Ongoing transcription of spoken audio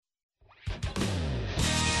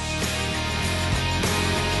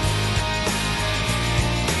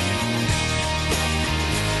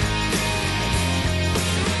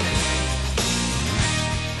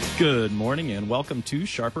Good morning and welcome to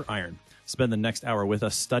Sharper Iron. Spend the next hour with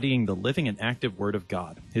us studying the living and active Word of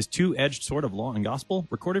God, His two-edged sword of law and gospel,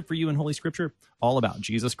 recorded for you in Holy Scripture, all about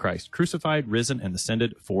Jesus Christ, crucified, risen, and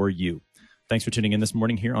ascended for you. Thanks for tuning in this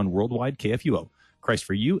morning here on Worldwide KFUO. Christ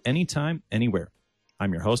for you, anytime, anywhere.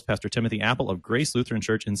 I'm your host, Pastor Timothy Apple of Grace Lutheran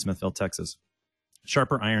Church in Smithville, Texas.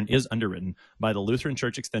 Sharper Iron is underwritten by the Lutheran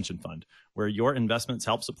Church Extension Fund, where your investments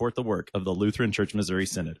help support the work of the Lutheran Church Missouri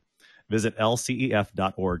Synod. Visit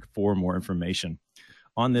lcef.org for more information.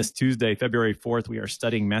 On this Tuesday, February 4th, we are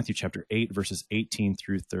studying Matthew chapter 8, verses 18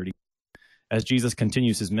 through 30. As Jesus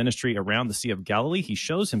continues his ministry around the Sea of Galilee, he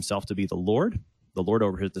shows himself to be the Lord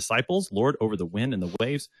over his disciples, Lord over the wind and the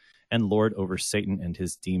waves, and Lord over Satan and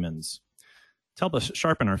his demons. To help us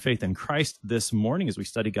sharpen our faith in Christ this morning as we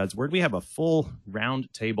study God's Word, we have a full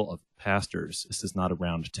round table of pastors. This is not a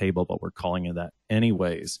round table, but we're calling it that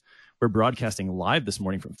anyways. We're broadcasting live this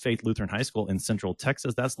morning from Faith Lutheran High School in Central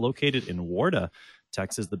Texas. That's located in Warda,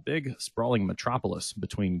 Texas, the big sprawling metropolis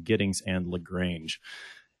between Giddings and LaGrange.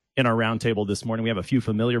 In our roundtable this morning, we have a few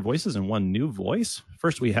familiar voices and one new voice.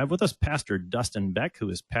 First, we have with us Pastor Dustin Beck, who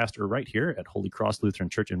is pastor right here at Holy Cross Lutheran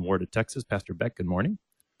Church in Warda, Texas. Pastor Beck, good morning.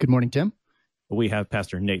 Good morning, Tim. We have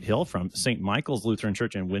Pastor Nate Hill from St. Michael's Lutheran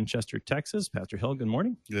Church in Winchester, Texas. Pastor Hill, good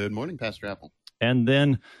morning. Good morning, Pastor Apple. And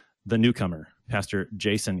then the newcomer, Pastor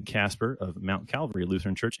Jason Casper of Mount Calvary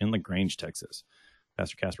Lutheran Church in LaGrange, Texas.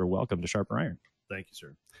 Pastor Casper, welcome to Sharper Iron. Thank you,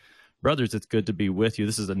 sir. Brothers, it's good to be with you.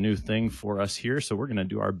 This is a new thing for us here, so we're going to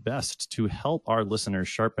do our best to help our listeners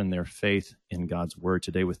sharpen their faith in God's Word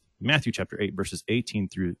today with Matthew chapter 8, verses 18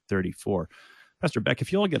 through 34. Pastor Beck,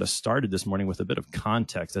 if you'll get us started this morning with a bit of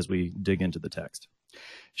context as we dig into the text.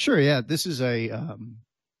 Sure, yeah. This is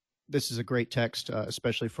a great text,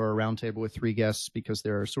 especially for a roundtable with three guests, because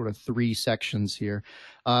there are sort of three sections here.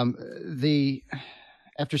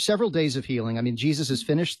 After several days of healing, I mean, Jesus has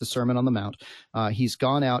finished the Sermon on the Mount. He's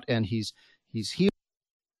gone out and he's healed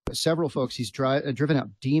several folks. He's driven out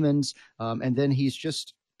demons, and then he's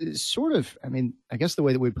just sort of, I mean, I guess the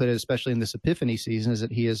way that we put it, especially in this Epiphany season, is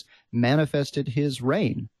that he has manifested his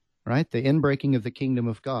reign. Right? The inbreaking of the kingdom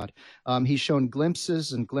of God. He's shown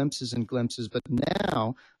glimpses and glimpses and glimpses, but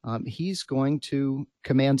now he's going to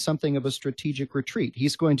command something of a strategic retreat.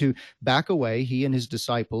 He's going to back away, he and his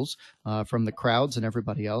disciples, from the crowds and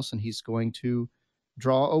everybody else, and he's going to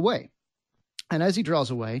draw away. And as he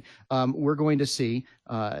draws away, we're going to see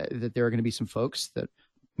that there are going to be some folks that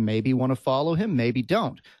maybe want to follow him, maybe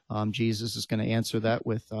don't. Jesus is going to answer that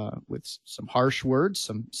with some harsh words,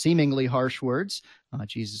 some seemingly harsh words.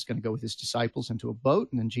 Jesus is going to go with his disciples into a boat,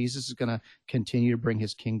 and then Jesus is going to continue to bring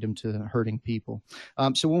his kingdom to hurting people.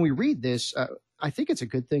 So when we read this, I think it's a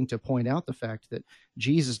good thing to point out the fact that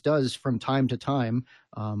Jesus does from time to time,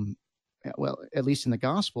 well, at least in the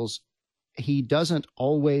Gospels, he doesn't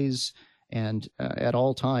always and at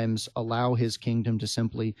all times allow his kingdom to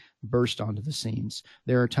simply burst onto the scenes.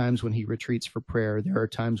 There are times when he retreats for prayer. There are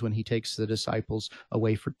times when he takes the disciples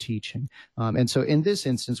away for teaching. And so in this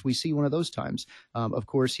instance, we see one of those times. Of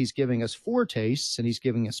course, he's giving us foretastes and he's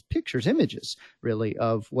giving us pictures, images, really,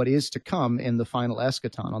 of what is to come in the final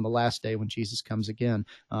eschaton on the last day when Jesus comes again,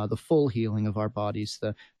 the full healing of our bodies,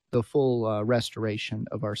 the full restoration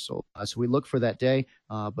of our soul. So we look for that day,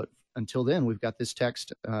 but until then, we've got this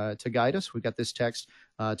text to guide us. We've got this text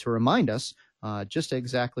to remind us just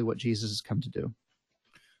exactly what Jesus has come to do.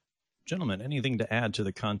 Gentlemen, anything to add to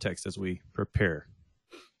the context as we prepare?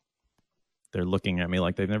 They're looking at me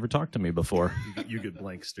like they've never talked to me before. You get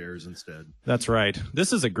blank stares instead. That's right.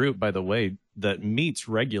 This is a group, by the way, that meets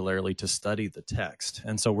regularly to study the text.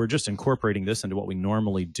 And so we're just incorporating this into what we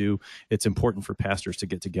normally do. It's important for pastors to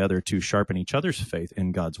get together to sharpen each other's faith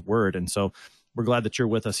in God's Word. And so we're glad that you're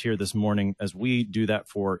with us here this morning as we do that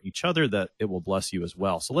for each other, that it will bless you as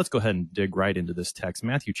well. So let's go ahead and dig right into this text,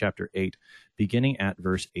 Matthew chapter 8, beginning at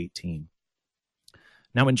verse 18.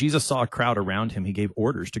 Now, when Jesus saw a crowd around him, he gave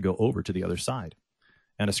orders to go over to the other side.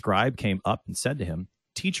 And a scribe came up and said to him,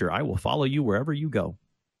 "Teacher, I will follow you wherever you go."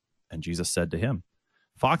 And Jesus said to him,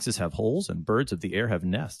 "Foxes have holes and birds of the air have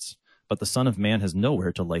nests, but the Son of Man has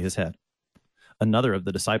nowhere to lay his head." Another of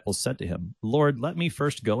the disciples said to him, "Lord, let me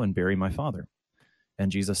first go and bury my father."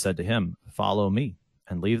 And Jesus said to him, "Follow me,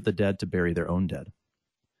 and leave the dead to bury their own dead."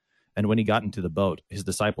 And when he got into the boat, his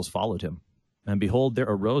disciples followed him. And behold, there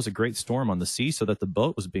arose a great storm on the sea, so that the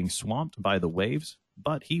boat was being swamped by the waves,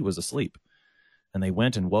 but he was asleep. And they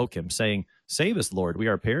went and woke him, saying, "Save us, Lord, we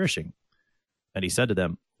are perishing." And he said to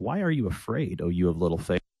them, "Why are you afraid, O you of little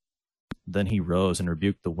faith?" Then he rose and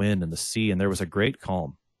rebuked the wind and the sea, and there was a great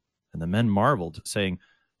calm. And the men marveled, saying,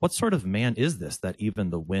 "What sort of man is this, that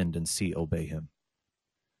even the wind and sea obey him?"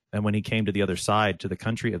 And when he came to the other side, to the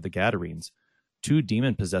country of the Gadarenes, 2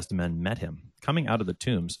 demon-possessed men met him, coming out of the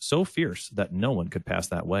tombs, so fierce that no one could pass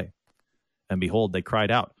that way. And behold, they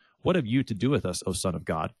cried out, "What have you to do with us, O Son of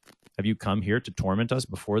God? Have you come here to torment us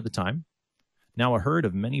before the time?" Now a herd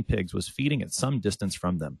of many pigs was feeding at some distance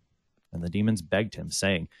from them. And the demons begged him,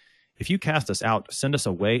 saying, "If you cast us out, send us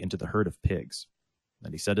away into the herd of pigs."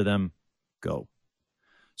 And he said to them, "Go."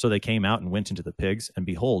 So they came out and went into the pigs, and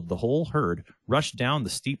behold, the whole herd rushed down the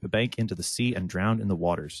steep bank into the sea and drowned in the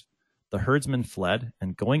waters. The herdsmen fled,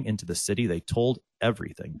 and going into the city, they told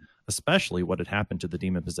everything, especially what had happened to the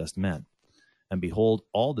demon-possessed men. And behold,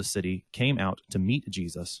 all the city came out to meet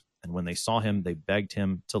Jesus, and when they saw him, they begged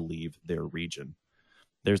him to leave their region.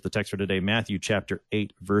 There's the text for today, Matthew chapter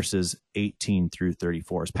 8, verses 18 through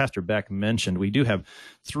 34. As Pastor Beck mentioned, we do have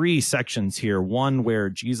 3 sections here. One where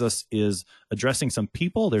Jesus is addressing some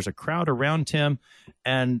people. There's a crowd around him,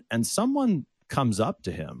 and someone comes up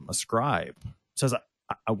to him, a scribe, says,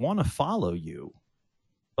 I want to follow you.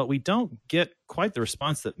 But we don't get quite the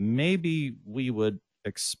response that maybe we would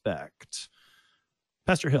expect.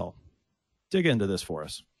 Pastor Hill, dig into this for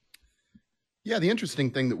us. Yeah, the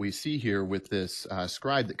interesting thing that we see here with this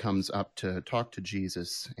scribe that comes up to talk to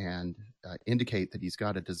Jesus and indicate that he's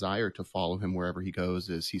got a desire to follow him wherever he goes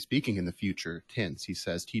is he's speaking in the future tense. He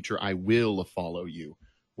says, "Teacher, I will follow you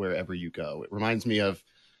wherever you go." It reminds me of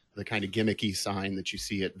the kind of gimmicky sign that you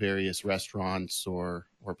see at various restaurants or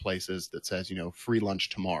places that says, free lunch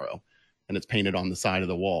tomorrow. And it's painted on the side of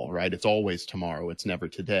the wall, right? It's always tomorrow. It's never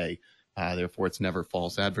today. Therefore, it's never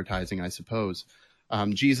false advertising, I suppose.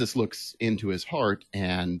 Jesus looks into his heart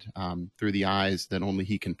and through the eyes that only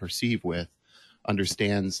he can perceive with,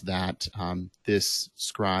 understands that this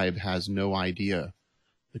scribe has no idea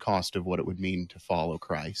the cost of what it would mean to follow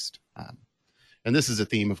Christ. And this is a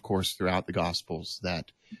theme, of course, throughout the Gospels,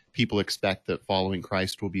 that people expect that following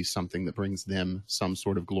Christ will be something that brings them some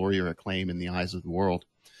sort of glory or acclaim in the eyes of the world.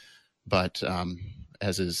 But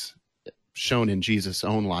as is shown in Jesus'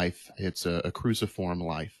 own life, it's a cruciform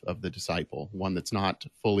life of the disciple, one that's not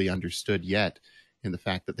fully understood yet in the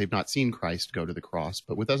fact that they've not seen Christ go to the cross.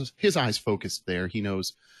 But with his eyes focused there, he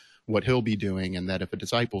knows what he'll be doing, and that if a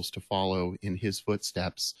disciple's to follow in his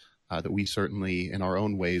footsteps, that we certainly in our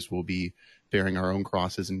own ways will be bearing our own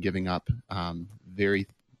crosses and giving up very,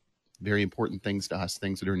 very important things to us,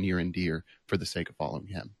 things that are near and dear for the sake of following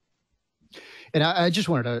him. And I just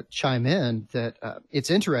wanted to chime in that it's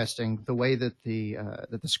interesting the way that the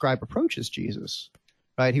scribe approaches Jesus,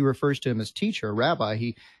 right? He refers to him as teacher,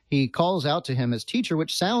 rabbi. He calls out to him as teacher,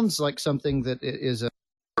 which sounds like something that is a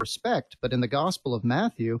respect. But in the Gospel of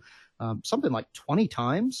Matthew, something like 20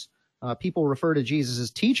 times, people refer to Jesus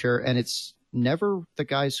as teacher, and it's never the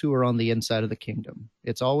guys who are on the inside of the kingdom.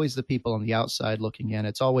 It's always the people on the outside looking in.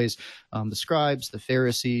 It's always the scribes, the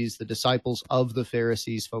Pharisees, the disciples of the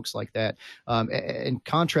Pharisees, folks like that. And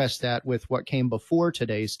contrast that with what came before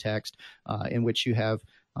today's text, in which you have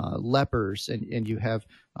lepers and you have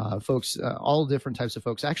folks, all different types of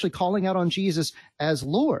folks, actually calling out on Jesus as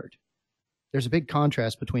Lord. There's a big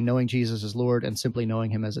contrast between knowing Jesus as Lord and simply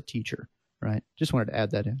knowing him as a teacher, right? Just wanted to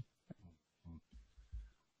add that in.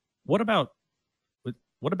 What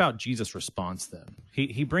about Jesus' response then?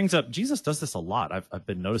 He brings up, Jesus does this a lot. I've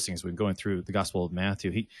been noticing as we've been going through the Gospel of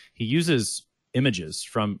Matthew. He uses images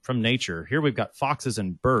from nature. Here we've got foxes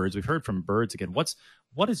and birds. We've heard from birds again.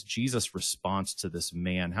 What is Jesus' response to this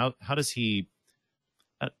man? How does he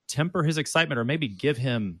temper his excitement, or maybe give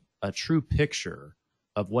him a true picture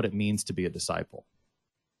of what it means to be a disciple?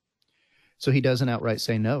 So he doesn't outright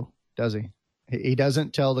say no, does he? He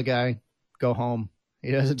doesn't tell the guy, go home.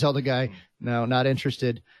 He doesn't tell the guy, no, not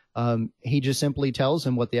interested. He just simply tells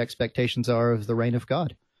him what the expectations are of the reign of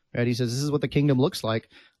God. Right? He says, this is what the kingdom looks like.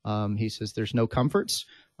 He says, there's no comforts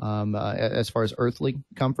as far as earthly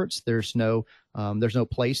comforts. There's no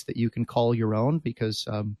place that you can call your own, because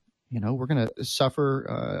we're going to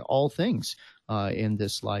suffer all things in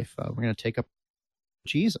this life. We're going to take up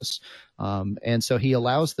Jesus, and so he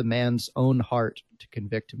allows the man's own heart to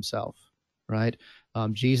convict himself. Right?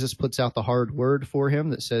 Jesus puts out the hard word for him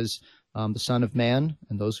that says, the Son of Man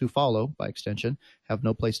and those who follow, by extension, have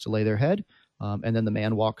no place to lay their head. And then the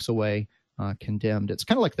man walks away condemned. It's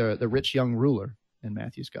kind of like the rich young ruler in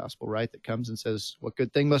Matthew's gospel, right? That comes and says, what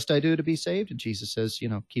good thing must I do to be saved? And Jesus says,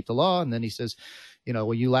 keep the law. And then he says,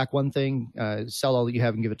 well, you lack one thing, sell all that you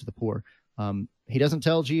have and give it to the poor. He doesn't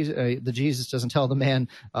tell Jesus doesn't tell the man,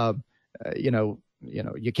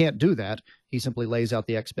 you can't do that. He simply lays out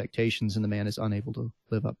the expectations, and the man is unable to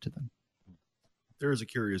live up to them. There is a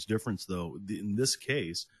curious difference, though. In this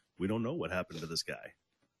case, we don't know what happened to this guy.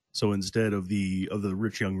 So instead of the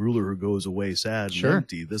rich young ruler who goes away sad Sure. and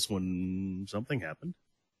empty, this one, something happened.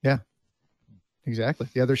 Yeah, exactly.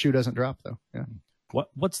 The other shoe doesn't drop, though. Yeah.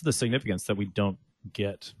 What's the significance that we don't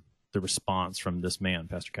get the response from this man,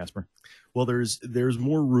 Pastor Casper? Well, there's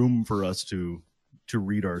more room for us to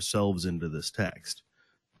read ourselves into this text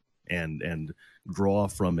and draw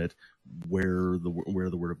from it where the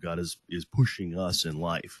Word of God is pushing us in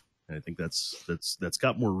life. And I think that's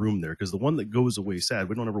got more room there, because the one that goes away sad,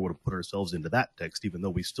 we don't ever want to put ourselves into that text, even though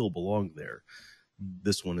we still belong there.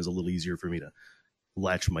 This one is a little easier for me to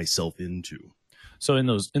latch myself into. So in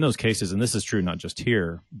those cases, and this is true not just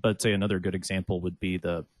here, but say another good example would be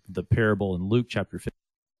the parable in Luke chapter 15,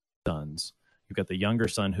 sons. You've got the younger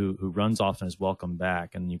son who runs off and is welcomed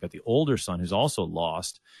back, and you've got the older son who's also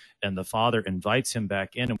lost, and the father invites him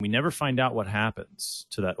back in, and we never find out what happens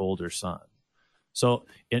to that older son. So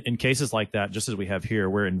in cases like that, just as we have here,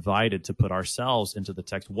 we're invited to put ourselves into the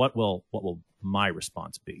text. What will my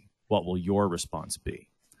response be? What will your response be?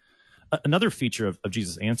 Another feature of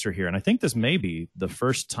Jesus' answer here, and I think this may be the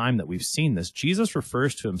first time that we've seen this, Jesus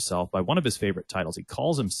refers to himself by one of his favorite titles. He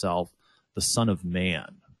calls himself the Son of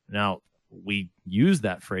Man. Now, we use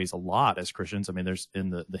that phrase a lot as Christians. I mean, there's in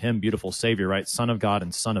the hymn Beautiful Savior, right? Son of God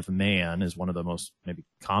and Son of Man is one of the most maybe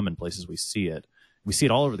common places we see it. We see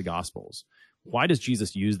it all over the Gospels. Why does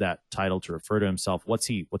Jesus use that title to refer to himself? What's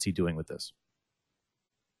he doing with this?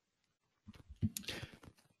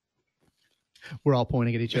 We're all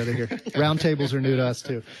pointing at each other here. Round tables are new to us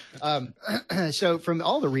too. So from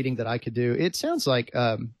all the reading that I could do, it sounds like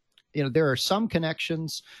there are some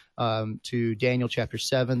connections to Daniel chapter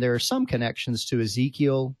 7. There are some connections to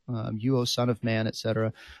Ezekiel, you, O Son of Man,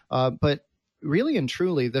 etc. But really and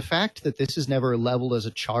truly, the fact that this is never leveled as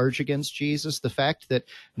a charge against Jesus, the fact that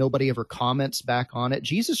nobody ever comments back on it,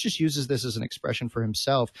 Jesus just uses this as an expression for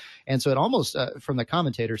himself. And so it almost, from the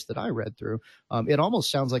commentators that I read through, it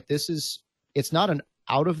almost sounds like it's not an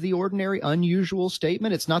out of the ordinary, unusual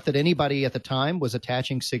statement. It's not that anybody at the time was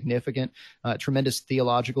attaching significant, tremendous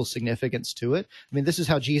theological significance to it. I mean, this is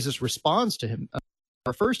how Jesus responds to him.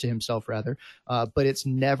 Refers to himself rather, but it's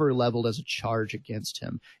never leveled as a charge against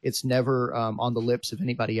him. It's never on the lips of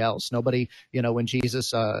anybody else. Nobody, when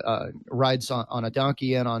Jesus rides on a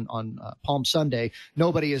donkey and on Palm Sunday,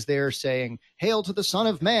 nobody is there saying, "Hail to the Son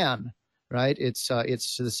of Man." Right? It's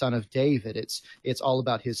to the Son of David. It's all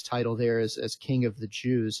about his title there as King of the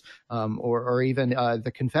Jews, or even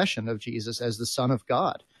the confession of Jesus as the Son of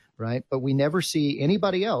God. Right? But we never see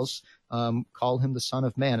anybody else call him the Son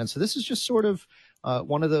of Man. And so this is just sort of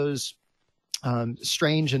one of those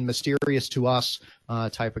strange and mysterious to us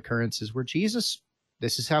type occurrences where Jesus,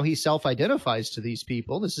 this is how he self-identifies to these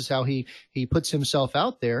people. This is how he puts himself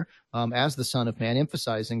out there as the Son of Man,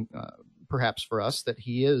 emphasizing perhaps for us that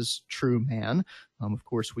he is true man. Of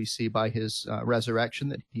course, we see by his resurrection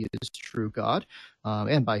that he is true God,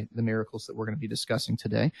 and by the miracles that we're going to be discussing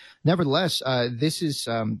today. Nevertheless, this is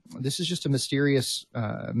just a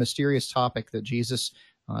mysterious topic that Jesus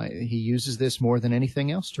he uses this more than anything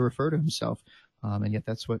else to refer to himself, and yet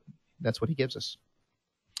that's what he gives us.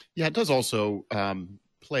 Yeah, it does also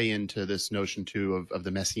play into this notion too of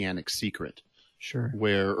the messianic secret. Sure.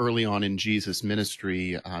 Where early on in Jesus'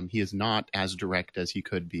 ministry, he is not as direct as he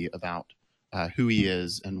could be about who he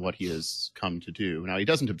is and what he has come to do. Now, he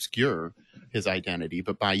doesn't obscure his identity,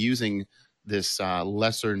 but by using this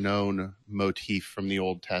lesser-known motif from the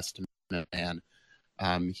Old Testament,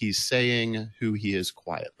 he's saying who he is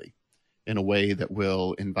quietly in a way that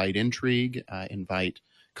will invite intrigue, invite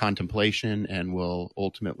contemplation, and will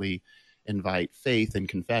ultimately invite faith and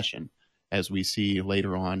confession. As we see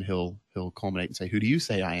later on, he'll culminate and say, "Who do you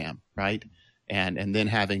say I am?" Right? And then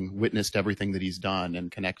having witnessed everything that he's done and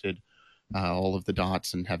connected all of the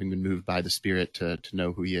dots and having been moved by the Spirit to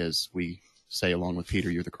know who he is, we say along with Peter,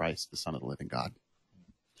 "You're the Christ, the Son of the living God."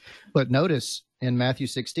 But notice in Matthew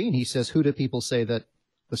 16, he says, "Who do people say that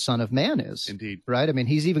the Son of Man is?" Indeed. Right? I mean,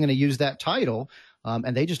 he's even going to use that title,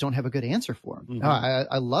 and they just don't have a good answer for him. Mm-hmm.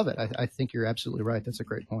 I love it. I think you're absolutely right. That's a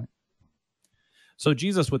great point. So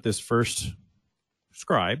Jesus, with this first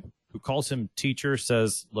scribe, who calls him teacher,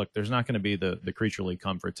 says, look, there's not going to be the creaturely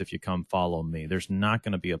comforts if you come follow me. There's not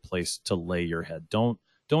going to be a place to lay your head. Don't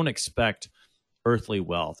expect earthly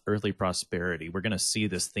wealth, earthly prosperity. We're going to see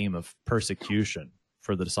this theme of persecution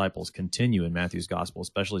for the disciples continue in Matthew's gospel,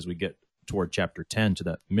 especially as we get toward chapter 10 to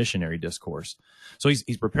the missionary discourse. So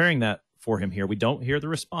he's preparing that for him here. We don't hear the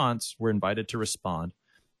response. We're invited to respond.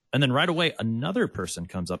 And then right away, another person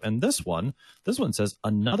comes up. And this one says,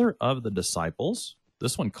 another of the disciples,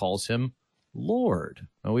 this one calls him Lord.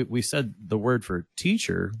 Now, we said the word for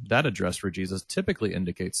teacher, that address for Jesus typically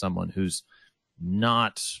indicates someone who's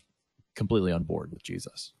not completely on board with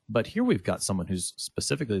Jesus. But here we've got someone who's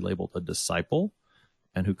specifically labeled a disciple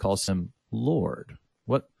and who calls him Lord.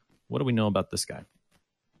 What do we know about this guy?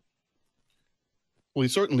 Well,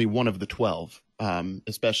 he's certainly one of the 12,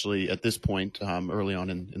 especially at this point, early on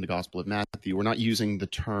in the Gospel of Matthew. We're not using the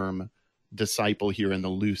term disciple here in the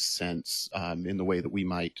loose sense, in the way that we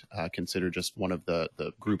might consider just one of the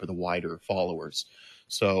group of the wider followers.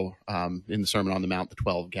 So in the Sermon on the Mount, the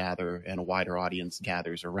 12 gather and a wider audience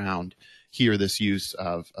gathers around. Here, this use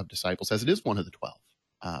of disciples as it is one of the 12.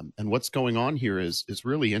 And what's going on here is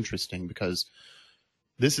really interesting, because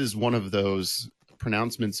this is one of those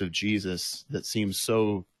pronouncements of Jesus that seems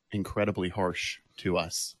so incredibly harsh to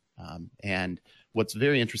us. And what's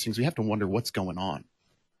very interesting is we have to wonder what's going on.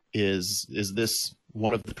 Is this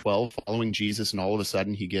one of the 12 following Jesus, and all of a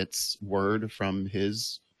sudden he gets word from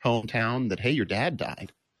his hometown that, hey, your dad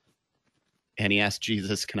died? And he asks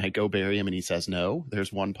Jesus, can I go bury him? And he says no.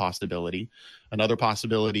 There's one possibility. Another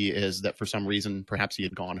possibility is that for some reason, perhaps he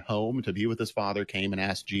had gone home to be with his father, came and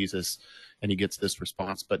asked Jesus, and he gets this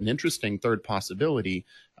response. But an interesting third possibility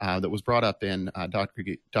that was brought up in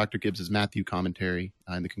Dr. Gibbs's Matthew commentary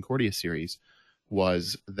in the Concordia series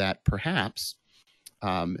was that perhaps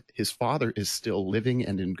his father is still living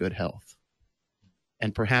and in good health.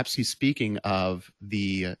 And perhaps he's speaking of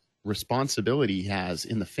the responsibility he has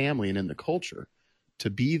in the family and in the culture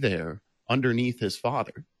to be there underneath his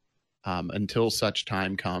father until such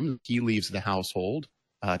time comes he leaves the household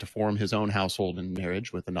to form his own household in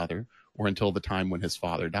marriage with another, or until the time when his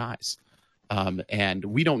father dies. And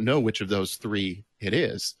we don't know which of those three it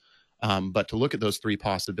is, but to look at those three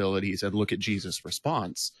possibilities and look at Jesus'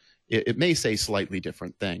 response, it may say slightly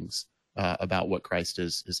different things about what Christ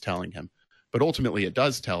is telling him. But ultimately, it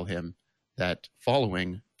does tell him that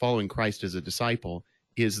following Christ as a disciple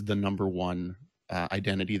is the number one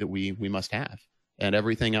identity that we must have. And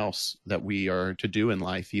everything else that we are to do in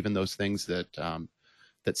life, even those things that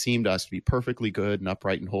seem to us to be perfectly good and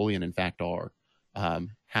upright and holy, and in fact are,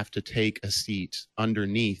 have to take a seat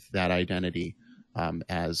underneath that identity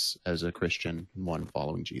as a Christian, one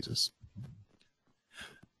following Jesus.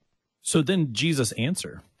 So then Jesus'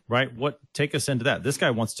 answer, right? Take us into that. This guy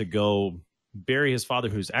wants to go bury his father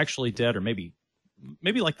who's actually dead, or maybe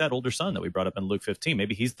like that older son that we brought up in Luke 15.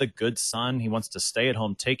 Maybe he's the good son. He wants to stay at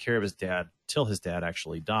home, take care of his dad till his dad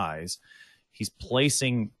actually dies. He's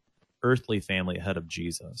placing earthly family ahead of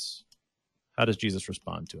Jesus. How does Jesus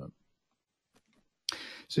respond to him?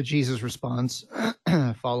 So Jesus responds,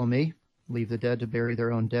 follow me, leave the dead to bury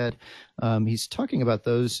their own dead. He's talking about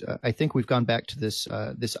those. I think we've gone back to this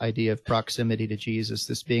idea of proximity to Jesus,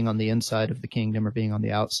 this being on the inside of the kingdom or being on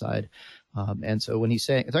the outside. And so when he's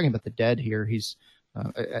talking about the dead here,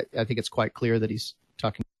 I think it's quite clear that he's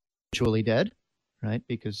talking spiritually dead, right?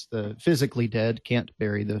 Because the physically dead can't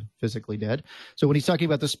bury the physically dead. So when he's talking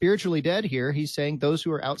about the spiritually dead here, he's saying those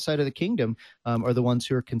who are outside of the kingdom are the ones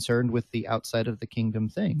who are concerned with the outside of the kingdom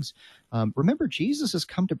things. Remember, Jesus has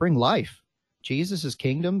come to bring life. Jesus'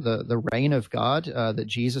 kingdom, the reign of God that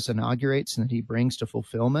Jesus inaugurates and that he brings to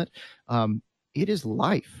fulfillment, it is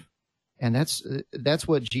life. And that's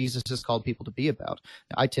what Jesus has called people to be about.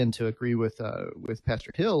 I tend to agree with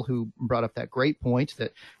Pastor Hill, who brought up that great point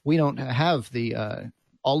that we don't have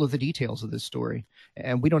all of the details of this story,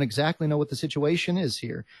 and we don't exactly know what the situation is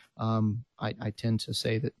here. I tend to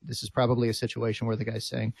say that this is probably a situation where the guy's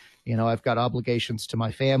saying, I've got obligations to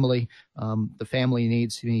my family. The family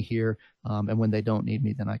needs me here, and when they don't need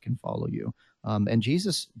me, then I can follow you. And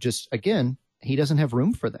Jesus just, again, he doesn't have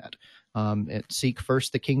room for that. Seek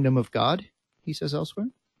first the kingdom of God, he says elsewhere,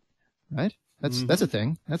 right? That's a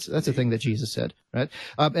thing. That's a thing that Jesus said, right?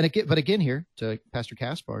 But again, here to Pastor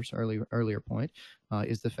Kaspar's earlier point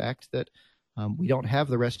is the fact that we don't have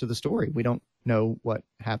the rest of the story. We don't know what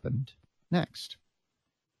happened next.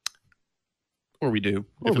 Or we do.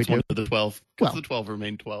 Or if we it's do. one of the 12, because Well, the 12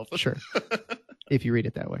 remain 12. Sure, if you read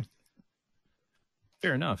it that way.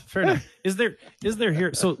 Fair enough. Is there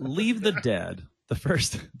here? So leave the dead. The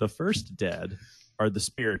first dead are the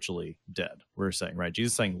spiritually dead. We're saying, right?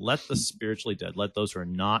 Jesus is saying, let the spiritually dead, let those who are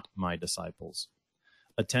not my disciples,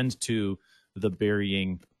 attend to the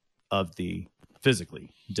burying of the physically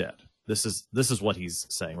dead. This is what he's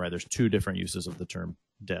saying, right? There's two different uses of the term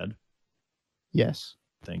dead. Yes.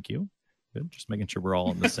 Thank you. Good. Just making sure we're all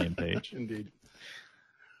on the same page. Indeed.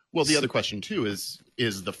 Well, the other question too is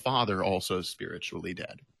the father also spiritually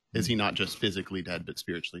dead? Is he not just physically dead, but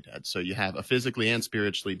spiritually dead? So you have a physically and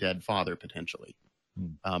spiritually dead father potentially,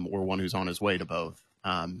 or one who's on his way to both,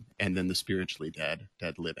 and then the spiritually dead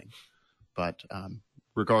living. But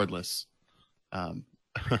regardless,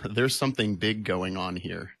 there's something big going on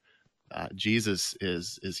here Jesus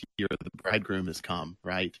is here. The bridegroom has come,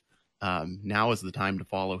 right? Now is the time to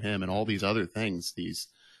follow him, and all these other things, these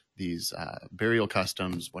burial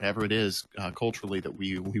customs, whatever it is culturally that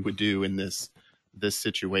we would do in this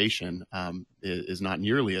situation is not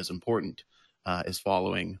nearly as important as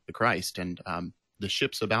following the Christ. And the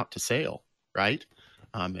ship's about to sail, right?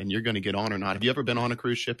 And you're going to get on or not. Have you ever been on a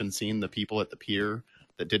cruise ship and seen the people at the pier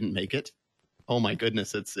that didn't make it? Oh my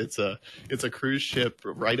goodness, it's a cruise ship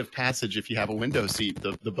rite of passage. If you have a window seat,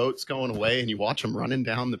 the boat's going away and you watch them running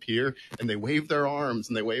down the pier and they wave their arms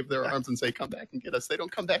and say, "Come back and get us." They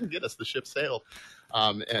don't come back and get us. The ship sailed.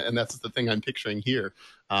 And that's the thing I'm picturing here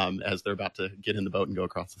as they're about to get in the boat and go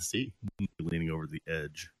across the sea. Leaning over the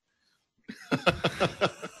edge.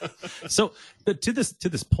 So to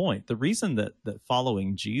this point, the reason that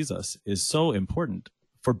following Jesus is so important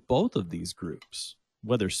for both of these groups,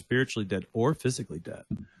 whether spiritually dead or physically dead,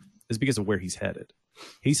 is because of where he's headed.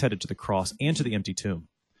 He's headed to the cross and to the empty tomb.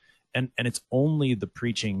 And it's only the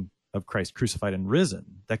preaching of Christ crucified and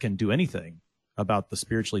risen that can do anything about the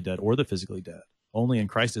spiritually dead or the physically dead. Only in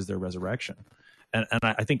Christ is there resurrection. And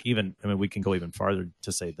I think we can go even farther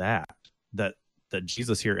to say that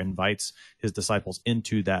Jesus here invites his disciples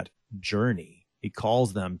into that journey. He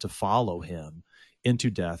calls them to follow him into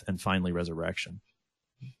death and finally resurrection.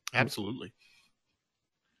 Absolutely.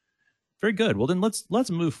 Very good. Well, then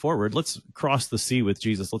let's move forward. Let's cross the sea with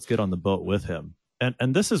Jesus. Let's get on the boat with him.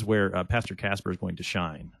 And this is where Pastor Casper is going to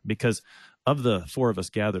shine, because of the four of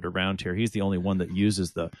us gathered around here, he's the only one that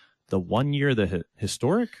uses the 1 year, the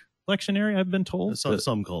historic lectionary, I've been told.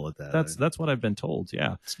 Some call it that. That's what I've been told.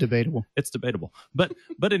 Yeah, It's debatable. it's debatable. But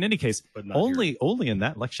in any case, But not only in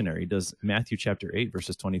that lectionary does Matthew chapter 8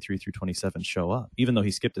 verses 23 through 27 show up, even though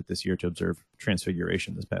he skipped it this year to observe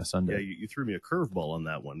Transfiguration this past Sunday. Yeah, you threw me a curveball on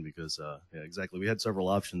that one because, exactly. We had several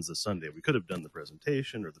options this Sunday. We could have done the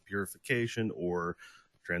presentation or the purification or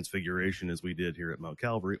Transfiguration as we did here at Mount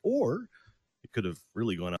Calvary, or it could have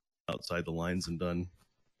really gone outside the lines and done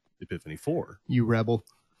Epiphany 4. You rebel.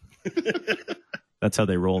 That's how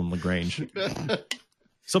they roll in LaGrange.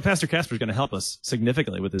 So Pastor Casper is going to help us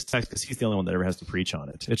significantly with this text because he's the only one that ever has to preach on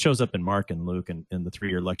it. It shows up in Mark and Luke and in the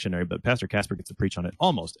 3-year lectionary, but Pastor Casper gets to preach on it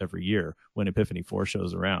almost every year when Epiphany 4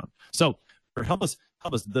 shows around. So help us.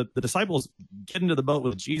 The disciples get into the boat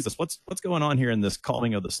with Jesus. What's going on here in this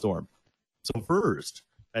calming of the storm? So first,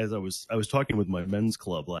 as I was talking with my men's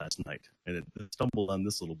club last night, and it stumbled on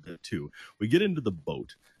this little bit too. We get into the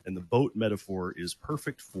boat, and the boat metaphor is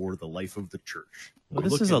perfect for the life of the church. Well,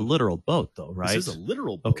 this is a literal boat, though, right? This is a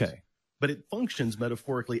literal boat. Okay. But it functions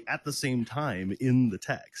metaphorically at the same time in the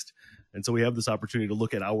text. And so we have this opportunity to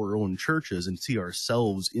look at our own churches and see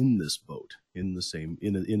ourselves in this boat in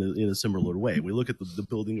a similar way. We look at the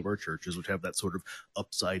building of our churches, which have that sort of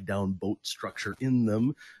upside down boat structure in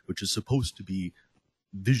them, which is supposed to be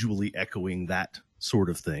visually echoing that sort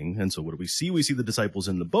of thing. And so what do we see? We see the disciples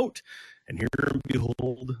in the boat, and here,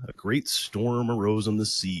 behold, a great storm arose on the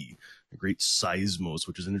sea, a great seismos,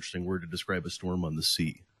 which is an interesting word to describe a storm on the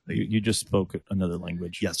sea. You just spoke another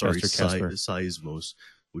language. Yeah, sorry, Pastor Casper. seismos,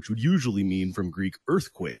 which would usually mean from Greek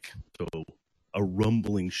earthquake, so a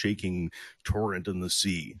rumbling, shaking torrent in the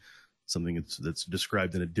sea, something that's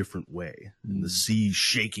described in a different way, and the sea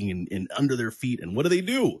shaking and under their feet. And what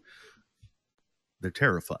do? They're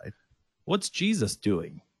terrified. What's Jesus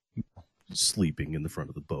doing? Sleeping in the front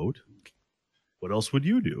of the boat. What else would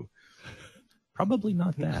you do? Probably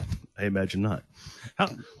not that. I imagine not.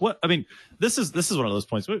 This is one of those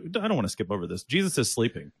points. I don't want to skip over this. Jesus is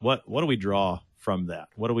sleeping. What do we draw from that?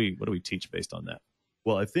 What do we teach based on that?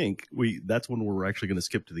 Well, I think that's when we're actually going to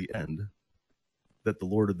skip to the end, that the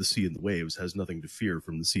Lord of the sea and the waves has nothing to fear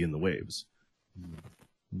from the sea and the waves.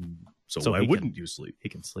 So why wouldn't you sleep? He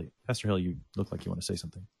can sleep. Pastor Hill, you look like you want to say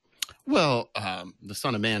something. Well, the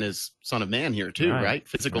Son of Man is Son of Man here too, right?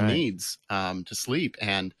 Physical right. needs to sleep.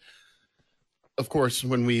 And of course,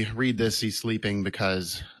 when we read this, he's sleeping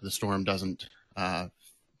because the storm doesn't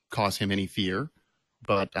cause him any fear.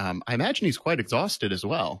 But I imagine he's quite exhausted as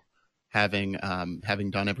well, having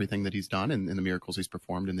done everything that he's done and the miracles he's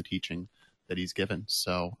performed and the teaching that he's given.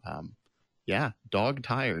 So, dog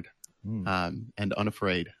tired and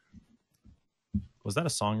unafraid. Was that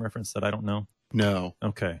a song reference that I don't know? No.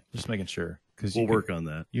 Okay, just making sure. Because We'll work on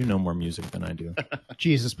that. You know more music than I do.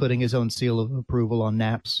 Jesus putting his own seal of approval on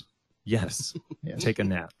naps. Yes. Yes. Take a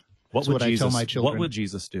nap. That's what I tell my children. What would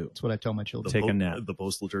Jesus do? That's what I tell my children. Take a nap. The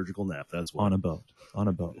post-liturgical nap. That's what. On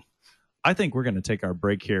a boat. I think we're going to take our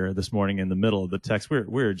break here this morning in the middle of the text.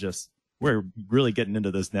 We're really getting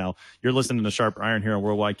into this now. You're listening to Sharp Iron here on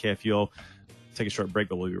Worldwide KFUO. Take a short break,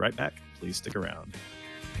 but we'll be right back. Please stick around.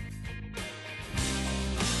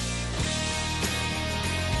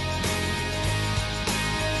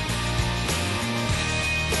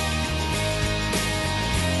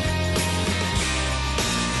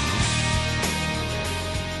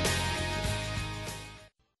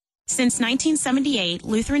 Since 1978,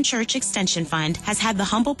 Lutheran Church Extension Fund has had the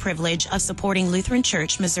humble privilege of supporting Lutheran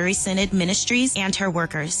Church Missouri Synod ministries and her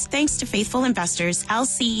workers. Thanks to faithful investors,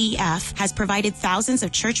 LCEF has provided thousands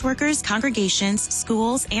of church workers, congregations,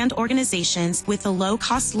 schools, and organizations with the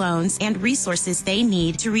low-cost loans and resources they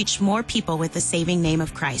need to reach more people with the saving name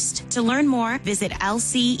of Christ. To learn more, visit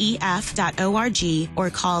lcef.org or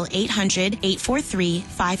call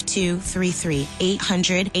 800-843-5233.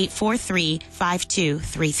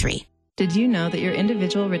 800-843-5233. Did you know that your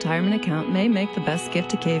individual retirement account may make the best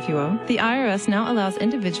gift to KFUO? The IRS now allows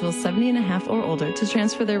individuals 70 and a half or older to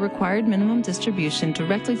transfer their required minimum distribution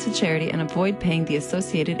directly to charity and avoid paying the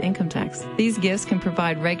associated income tax. These gifts can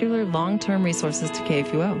provide regular, long-term resources to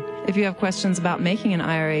KFUO. If you have questions about making an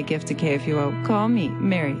IRA gift to KFUO, call me,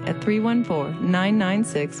 Mary, at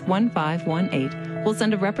 314-996-1518. We'll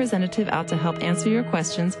send a representative out to help answer your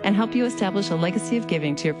questions and help you establish a legacy of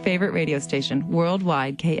giving to your favorite radio station,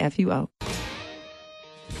 worldwide KFUO.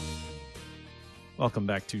 Welcome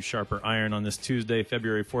back to Sharper Iron. On this Tuesday,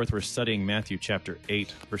 February 4th, we're studying Matthew chapter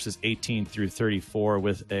 8, verses 18 through 34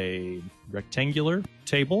 with a rectangular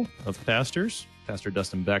table of pastors. Pastor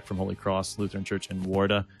Dustin Beck from Holy Cross Lutheran Church in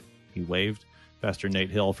Warda, he waved. Pastor Nate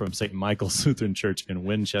Hill from St. Michael's Lutheran Church in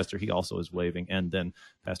Winchester, he also is waving. And then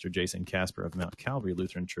Pastor Jason Casper of Mount Calvary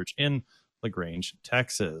Lutheran Church in LaGrange,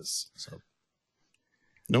 Texas. So,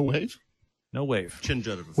 no wave? No wave. Chin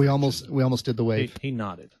jutted. We almost did the wave. He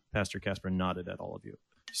nodded. Pastor Casper nodded at all of you.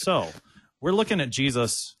 So we're looking at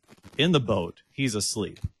Jesus in the boat. He's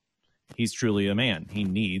asleep. He's truly a man. He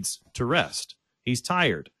needs to rest. He's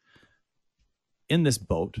tired. In this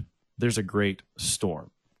boat, there's a great storm.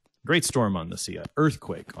 Great storm on the sea, an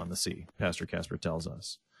earthquake on the sea, Pastor Casper tells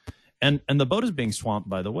us. And the boat is being swamped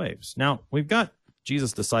by the waves. Now, we've got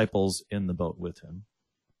Jesus' disciples in the boat with him.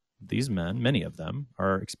 These men, many of them,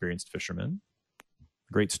 are experienced fishermen.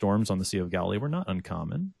 Great storms on the Sea of Galilee were not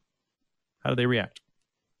uncommon. How do they react?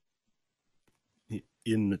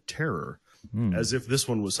 In terror, as if this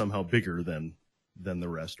one was somehow bigger than the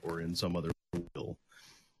rest or in some other will.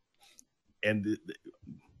 And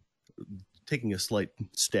taking a slight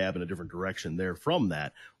stab in a different direction there from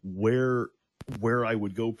that, where I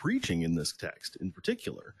would go preaching in this text in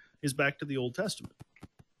particular is back to the Old Testament.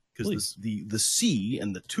 Because the sea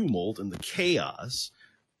and the tumult and the chaos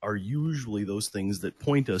are usually those things that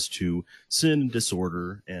point us to sin and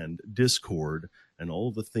disorder and discord and all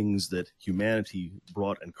of the things that humanity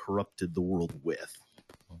brought and corrupted the world with.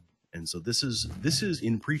 And so this is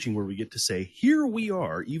in preaching where we get to say, here we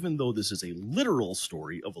are, even though this is a literal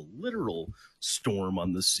story of a literal storm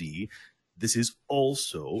on the sea, this is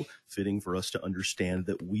also fitting for us to understand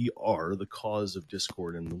that we are the cause of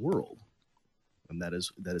discord in the world. And that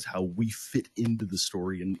is how we fit into the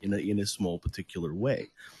story in a small particular way.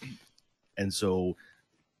 And so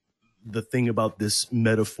the thing about this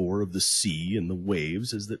metaphor of the sea and the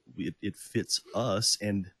waves is that it fits us,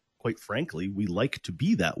 and quite frankly, we like to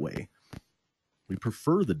be that way. We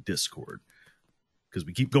prefer the discord because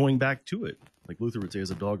we keep going back to it. Like Luther would say,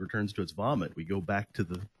 as a dog returns to its vomit, we go back to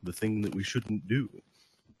the thing that we shouldn't do.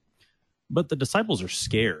 But the disciples are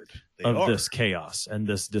scared this chaos and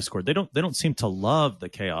this discord. They don't seem to love the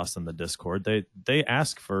chaos and the discord. They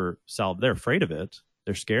ask for they're afraid of it.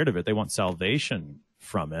 They're scared of it. They want salvation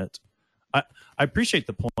from it. I appreciate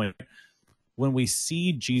the point. When we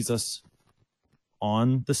see Jesus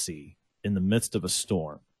on the sea in the midst of a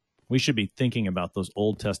storm, we should be thinking about those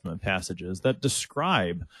Old Testament passages that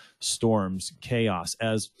describe storms, chaos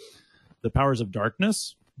as the powers of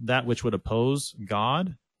darkness, that which would oppose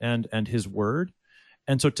God and his word.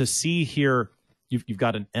 And so to see here, you've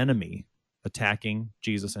got an enemy attacking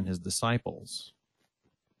Jesus and his disciples.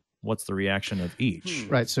 What's the reaction of each?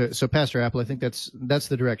 Right. So Pastor Apple, I think that's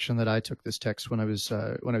the direction that I took this text when I was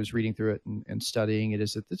reading through it and studying it,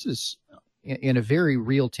 is that this is, in a very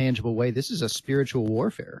real, tangible way, this is a spiritual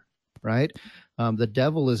warfare, right? The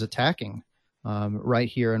devil is attacking right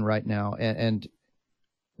here and right now. And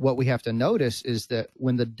what we have to notice is that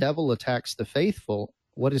when the devil attacks the faithful,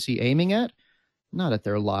 what is he aiming at? Not at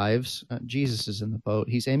their lives. Jesus is in the boat.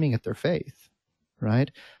 He's aiming at their faith,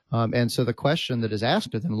 right? And so the question that is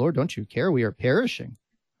asked of them, Lord, don't you care? We are perishing,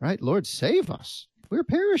 right? Lord, save us. We're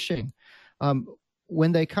perishing.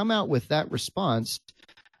 When they come out with that response,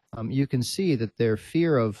 you can see that their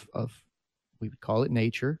fear of we would call it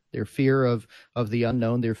nature, their fear of the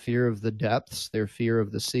unknown, their fear of the depths, their fear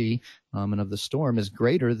of the sea and of the storm is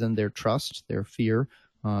greater than their trust, their fear,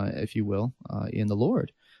 if you will, in the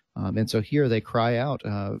Lord. And so here they cry out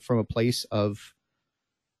from a place of,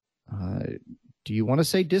 do you want to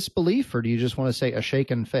say disbelief, or do you just want to say a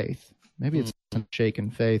shaken faith? Maybe it's shaken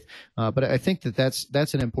faith. But I think that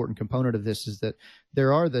that's an important component of this, is that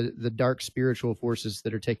there are the dark spiritual forces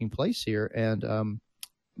that are taking place here. And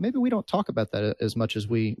maybe we don't talk about that as much as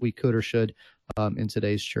we could or should in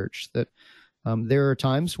today's church. That there are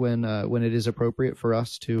times when it is appropriate for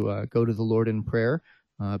us to go to the Lord in prayer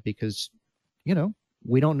because,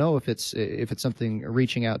 we don't know if it's something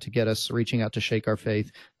reaching out to get us, reaching out to shake our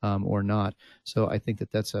faith or not. So I think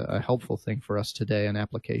that that's a helpful thing for us today, an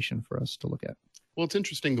application for us to look at. Well, it's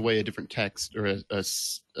interesting the way a different text or a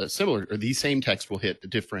similar or the same text will hit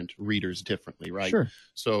different readers differently, right? Sure.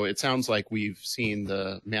 So it sounds like we've seen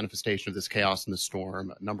the manifestation of this chaos in the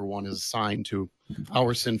storm. Number one is a sign to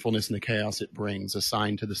our sinfulness and the chaos it brings, a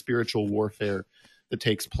sign to the spiritual warfare that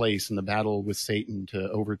takes place in the battle with Satan to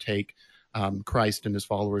overtake Christ and his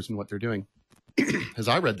followers and what they're doing. As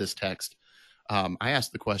I read this text, I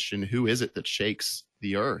asked the question, who is it that shakes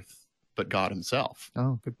the earth but God himself?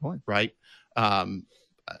 Oh, good point. Right? I'm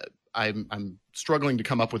struggling to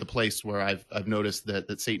come up with a place where I've noticed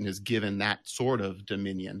that Satan has given that sort of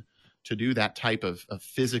dominion to do that type of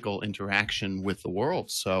physical interaction with the world.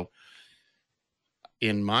 So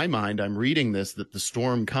in my mind, I'm reading this, that the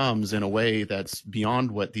storm comes in a way that's beyond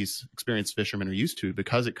what these experienced fishermen are used to,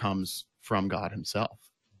 because it comes from God himself.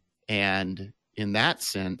 And in that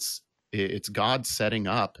sense, it's God setting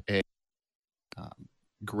up a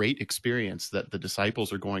great experience that the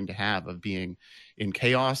disciples are going to have of being in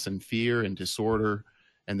chaos and fear and disorder,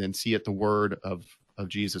 and then see at the word of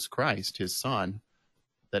Jesus Christ, his son,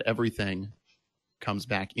 that everything comes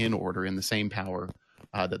back in order in the same power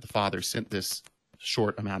that the Father sent this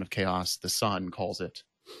short amount of chaos. The Son calls it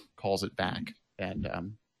back and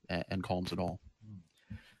calms it all.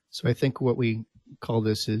 So I think what we call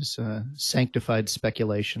this is sanctified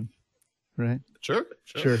speculation, right? Sure.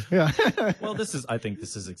 Yeah. Well, I think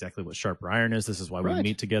this is exactly what Sharper Iron is. This is why we Right.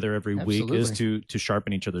 meet together every week, is to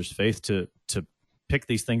sharpen each other's faith, to pick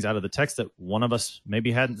these things out of the text that one of us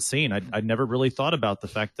maybe hadn't seen. I'd never really thought about the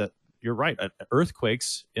fact that you're right.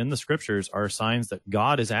 Earthquakes in the scriptures are signs that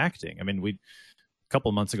God is acting. I mean, a couple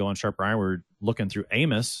of months ago on Sharper Iron, we were looking through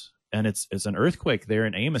Amos, and it's an earthquake there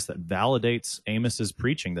in Amos that validates Amos's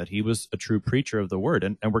preaching, that he was a true preacher of the word.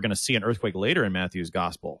 And we're going to see an earthquake later in Matthew's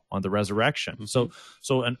gospel on the resurrection. Mm-hmm.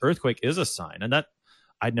 So an earthquake is a sign. And that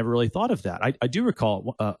I'd never really thought of that. I do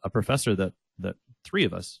recall a professor that three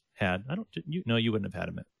of us had. You wouldn't have had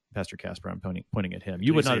him, at Pastor Casper. I'm pointing at him.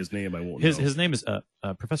 You would not. His name, I won't. His name is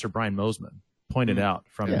Professor Brian Mosman. Pointed out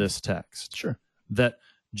from this text, Sure, that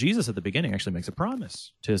Jesus at the beginning actually makes a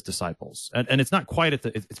promise to his disciples. And it's not quite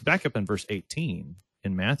it's back up in verse 18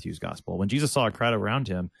 in Matthew's gospel. When Jesus saw a crowd around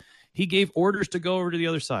him, he gave orders to go over to the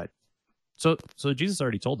other side. So Jesus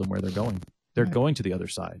already told them where they're going. They're going to the other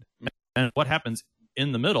side. And what happens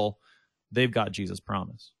in the middle, they've got Jesus'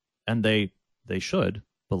 promise. And they should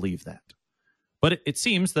believe that. But it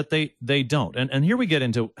seems that they don't. And here we get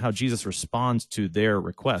into how Jesus responds to their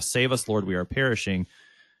request. Save us, Lord, we are perishing.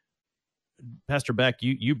 Pastor Beck,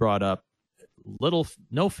 you brought up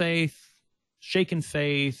no faith, shaken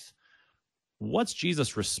faith. What's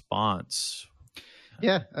Jesus' response?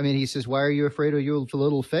 Yeah, I mean, he says, "Why are you afraid of your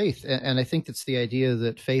little faith?" And I think that's the idea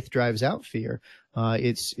that faith drives out fear.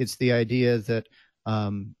 It's the idea that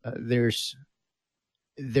there's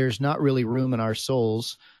not really room in our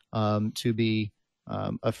souls to be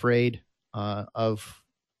afraid of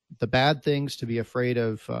the bad things, to be afraid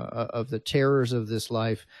of the terrors of this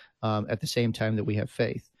life. At the same time that we have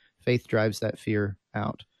faith. Faith drives that fear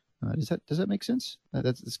out. Does that make sense?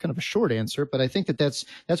 That's kind of a short answer, but I think that's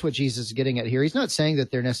what Jesus is getting at here. He's not saying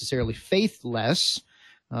that they're necessarily faithless,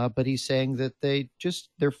 but he's saying that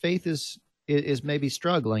their faith is maybe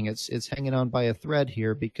struggling. It's hanging on by a thread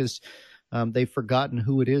here because they've forgotten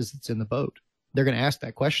who it is that's in the boat. They're going to ask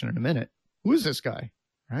that question in a minute. Who is this guy?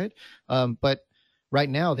 Right? But right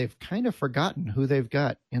now, they've kind of forgotten who they've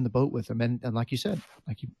got in the boat with them. And like you said,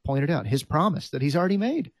 like you pointed out, his promise that he's already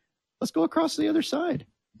made. Let's go across the other side.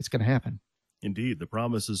 It's going to happen. Indeed, the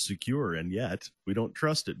promise is secure, and yet we don't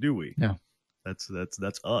trust it, do we? No. That's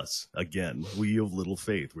us again. We of little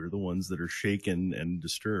faith. We're the ones that are shaken and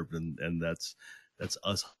disturbed, and that's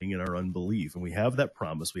us hiding in our unbelief. And we have that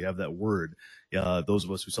promise. We have that word. Those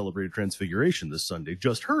of us who celebrated Transfiguration this Sunday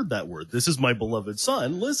just heard that word. This is my beloved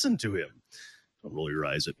son. Listen to him. Don't roll your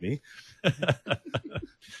eyes at me.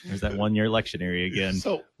 There's that 1 year lectionary again.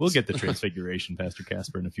 So we'll get the Transfiguration, Pastor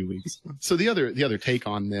Casper, in a few weeks. So the other take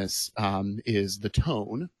on this is the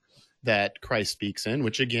tone that Christ speaks in,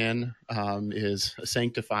 which again is a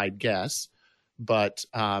sanctified guess. But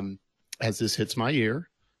as this hits my ear,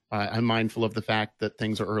 I'm mindful of the fact that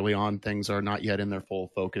things are early on. Things are not yet in their full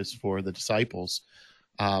focus for the disciples.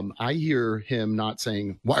 I hear him not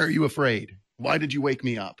saying, "Why are you afraid? Why did you wake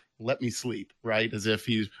me up? Let me sleep," right? As if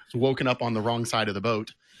he's woken up on the wrong side of the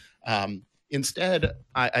boat. Instead,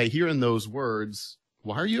 I hear in those words,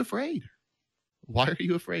 "Why are you afraid? Why are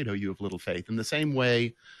you afraid, oh, you of little faith?" In the same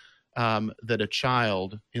way that a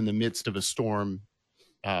child in the midst of a storm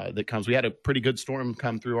that comes, we had a pretty good storm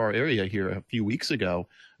come through our area here a few weeks ago,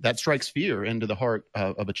 that strikes fear into the heart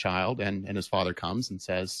of a child, and his father comes and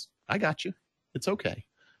says, "I got you. It's okay."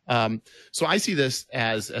 So I see this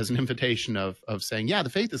as an invitation of saying, yeah, the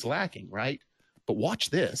faith is lacking, right? But watch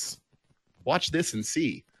this and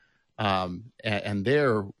see. And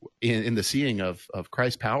there in the seeing of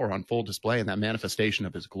Christ's power on full display and that manifestation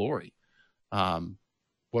of his glory,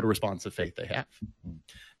 what a response of faith they have.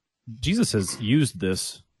 Jesus has used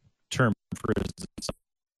this term for his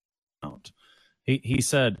account. He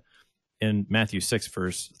said in Matthew 6,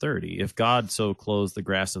 verse 30, "If God so clothes the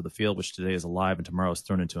grass of the field, which today is alive and tomorrow is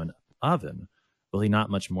thrown into an oven, will he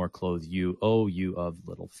not much more clothe you, O you of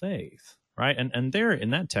little faith?" Right? And there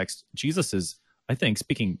in that text, Jesus is, I think,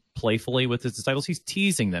 speaking playfully with his disciples. He's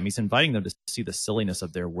teasing them. He's inviting them to see the silliness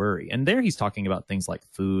of their worry. And there he's talking about things like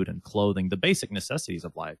food and clothing, the basic necessities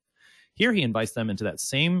of life. Here he invites them into that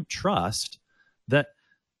same trust that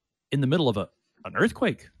in the middle of an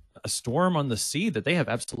earthquake, a storm on the sea that they have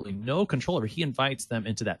absolutely no control over, he invites them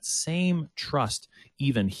into that same trust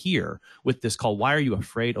even here with this call, "Why are you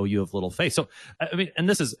afraid, O you of little faith?" So, I mean, and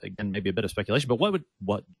this is, again, maybe a bit of speculation, but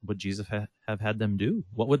what would Jesus have had them do?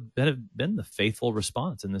 What would have been the faithful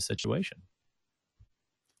response in this situation?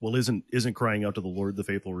 Well, isn't crying out to the Lord the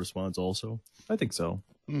faithful response also? I think so.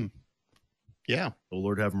 Yeah. Oh,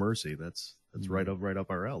 Lord, have mercy. That's right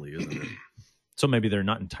up our alley, isn't it? So maybe they're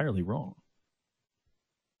not entirely wrong.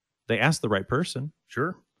 They asked the right person.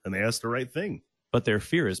 Sure. And they asked the right thing. But their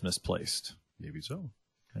fear is misplaced. Maybe so.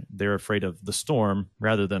 They're afraid of the storm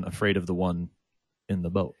rather than afraid of the one in the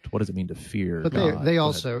boat. What does it mean to fear But God? they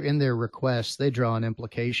also, in their request, they draw an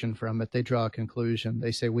implication from it. They draw a conclusion.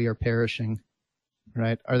 They say, "We are perishing,"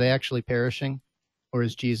 right? Are they actually perishing, or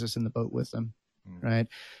is Jesus in the boat with them, right?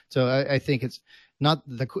 So I think it's not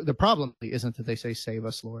the problem isn't that they say, "Save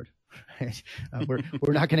us, Lord." Right?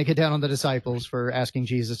 We're not going to get down on the disciples for asking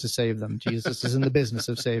Jesus to save them. Jesus is in the business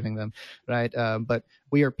of saving them, right? But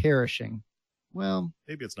we are perishing. Well,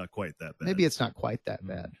 maybe it's not quite that bad. Maybe it's not quite that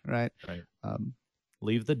bad, right? Right.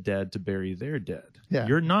 Leave the dead to bury their dead. Yeah.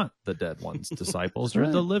 You're not the dead ones, disciples. You're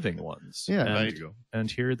Right. the living ones. Yeah. And, There you go. and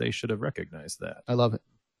here they should have recognized that. I love it.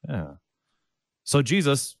 Yeah. So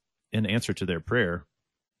Jesus, in answer to their prayer,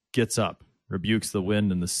 gets up, rebukes the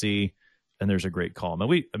wind and the sea, and there's a great calm.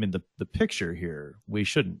 And the picture here, we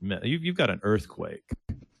shouldn't miss. You've got an earthquake.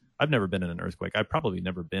 I've never been in an earthquake. I've probably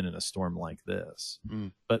never been in a storm like this.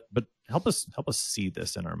 But help us see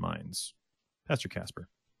this in our minds, Pastor Casper.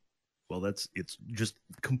 Well, it's just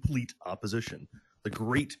complete opposition. The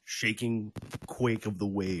great shaking quake of the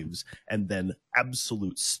waves, and then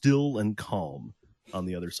absolute still and calm on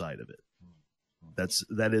the other side of it.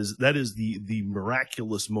 That is the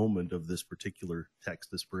miraculous moment of this particular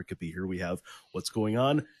text, this pericope. Here we have what's going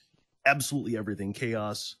on, absolutely everything,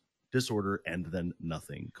 chaos, disorder, and then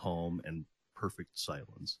nothing, calm and perfect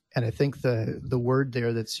silence. And I think the word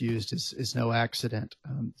there that's used is no accident,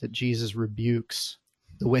 that Jesus rebukes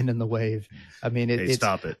the wind and the wave. I mean,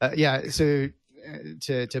 Stop it. Yeah. So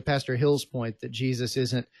to Pastor Hill's point that Jesus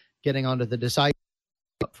isn't getting onto the disciples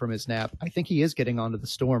up from his nap, I think he is getting onto the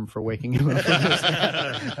storm for waking him up from his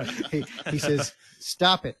nap. He says,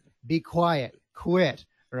 "Stop it, be quiet, quit,"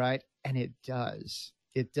 right? And it does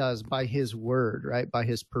by his word, right? By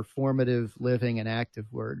his performative, living, and active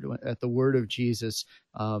word. At the word of Jesus,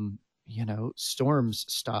 storms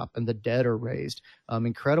stop and the dead are raised.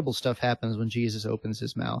 Incredible stuff happens when Jesus opens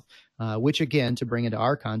his mouth, which, again, to bring into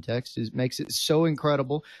our context, makes it so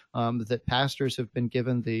incredible that pastors have been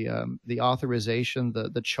given the authorization,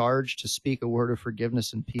 the charge to speak a word of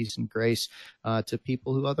forgiveness and peace and grace to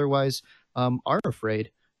people who otherwise are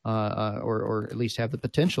afraid, or at least have the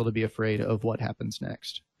potential to be afraid of what happens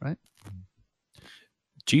next, right?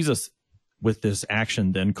 Jesus, with this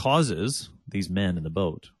action, then causes these men in the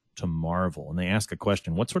boat to marvel, and they ask a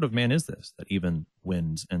question: what sort of man is this that even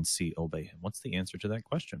winds and sea obey him? What's the answer to that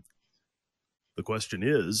question? The question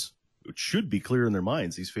is, it should be clear in their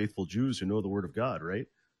minds, these faithful Jews who know the word of God, right?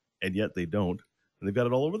 And yet they don't. And they've got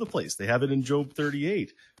it all over the place. They have it in Job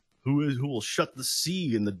 38. Who will shut the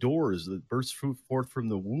sea and the doors that burst forth from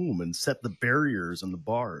the womb and set the barriers and the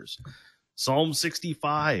bars? Psalm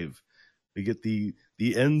 65. We get the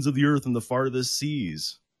ends of the earth and the farthest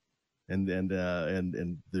seas. And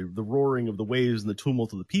the roaring of the waves and the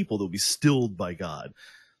tumult of the people that will be stilled by God.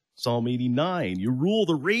 Psalm 89, you rule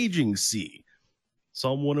the raging sea.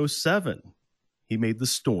 Psalm 107, he made the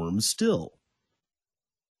storm still.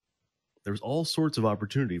 There's all sorts of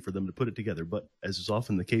opportunity for them to put it together, but as is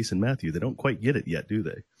often the case in Matthew, they don't quite get it yet, do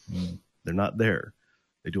they? They're not there.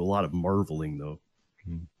 They do a lot of marveling, though.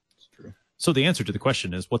 It's true. So the answer to the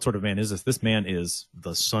question is, what sort of man is this? This man is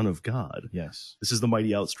the Son of God. Yes. This is the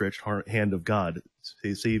mighty outstretched hand of God,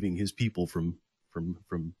 saving his people from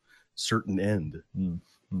certain end.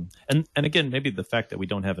 And again, maybe the fact that we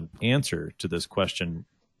don't have an answer to this question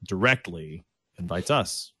directly invites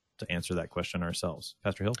us to answer that question ourselves.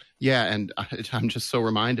 Pastor Hill? Yeah, and I'm just so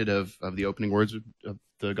reminded of the opening words of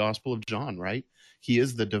the Gospel of John, right? He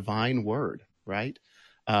is the divine word, right?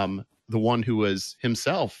 The one who was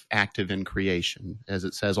himself active in creation. As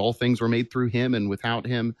it says, all things were made through him, and without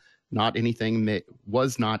him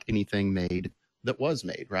was not anything made that was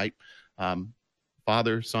made, right?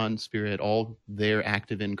 Father, Son, Spirit, all they're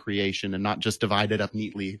active in creation and not just divided up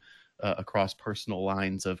neatly across personal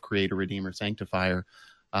lines of creator, redeemer, sanctifier.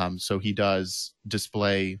 So he does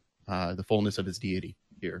display the fullness of his deity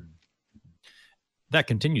here. That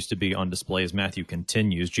continues to be on display as Matthew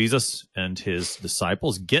continues. Jesus and his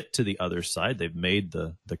disciples get to the other side. They've made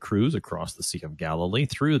the cruise across the Sea of Galilee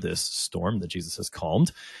through this storm that Jesus has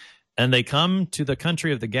calmed. And they come to the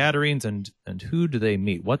country of the Gadarenes, and who do they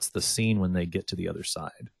meet? What's the scene when they get to the other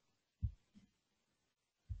side?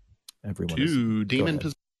 Everyone Two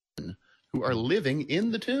demon-possessed men who are living in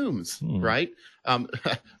the tombs, right?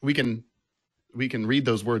 We can read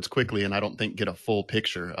those words quickly, and I don't think get a full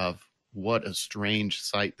picture of what a strange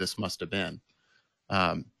sight this must have been.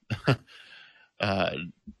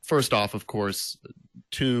 First off, of course,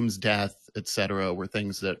 tombs, death, etc., were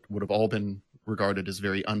things that would have all been regarded as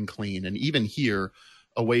very unclean. And even here,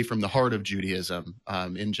 away from the heart of Judaism,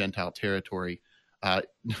 in Gentile territory,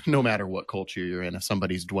 no matter what culture you're in, if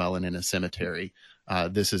somebody's dwelling in a cemetery,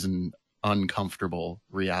 this is an uncomfortable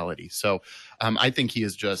reality. So I think he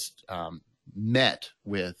is just met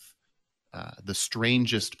with the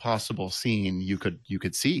strangest possible scene you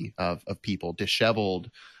could see of people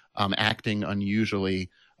disheveled, acting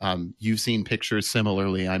unusually. You've seen pictures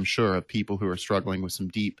similarly, I'm sure, of people who are struggling with some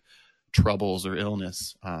deep troubles or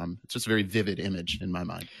illness. It's just a very vivid image in my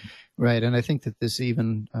mind. Right, and I think that this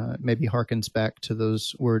even maybe harkens back to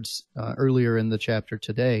those words earlier in the chapter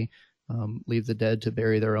today, leave the dead to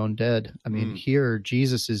bury their own dead. I mean, here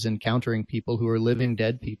Jesus is encountering people who are living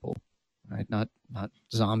dead people, right? Not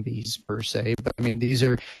zombies per se, but I mean, these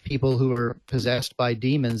are people who are possessed by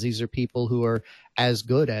demons. These are people who are as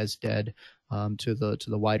good as dead to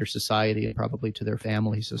the wider society and probably to their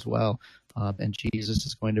families as well. And Jesus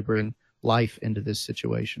is going to bring life into this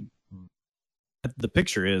situation. The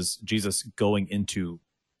picture is Jesus going into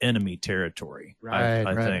enemy territory. I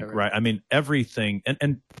think. I mean, everything,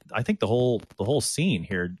 and I think the whole scene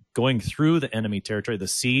here, going through the enemy territory, the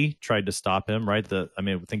sea tried to stop him, right?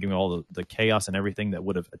 Thinking of all the chaos and everything that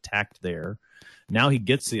would have attacked there. Now he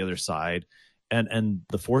gets to the other side, and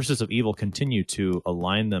the forces of evil continue to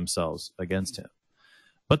align themselves against him.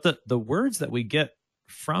 But the words that we get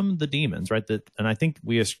from the demons, right? And I think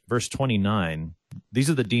verse 29, these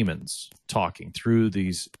are the demons talking through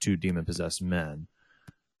these two demon-possessed men.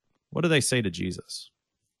 What do they say to Jesus?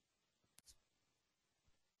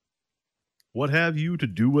 What have you to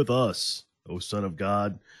do with us, O Son of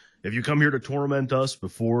God? Have you come here to torment us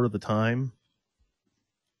before the time?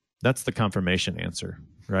 That's the confirmation answer,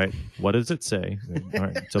 right? What does it say? All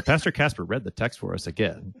right. So Pastor Casper read the text for us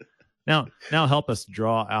again. Now help us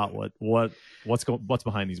draw out what's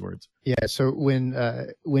behind these words. Yeah. So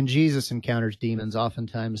when Jesus encounters demons,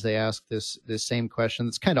 oftentimes they ask this same question.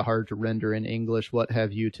 It's kind of hard to render in English. What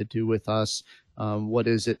have you to do with us? What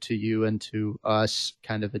is it to you and to us?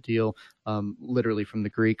 Kind of a deal, literally from the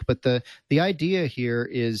Greek. But the idea here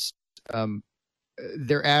is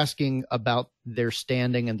they're asking about their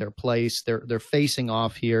standing and their place. They're facing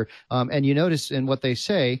off here. And you notice in what they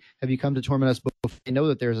say, have you come to torment us before? They know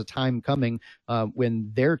that there's a time coming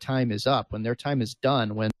when their time is up, when their time is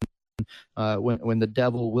done, when the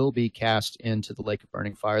devil will be cast into the lake of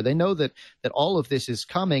burning fire. They know that all of this is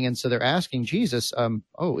coming, and so they're asking Jesus,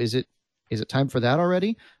 is it time for that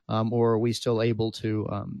already? Or are we still able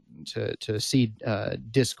to see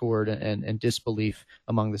discord and disbelief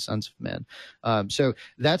among the sons of men? So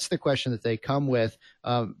that's the question that they come with.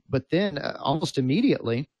 But then almost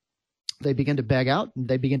immediately, they begin to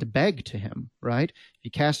beg to him, right? If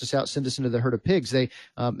you cast us out, send us into the herd of pigs. They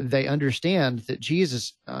understand that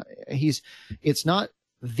Jesus, it's not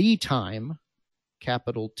the time,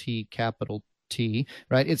 capital T, capital T,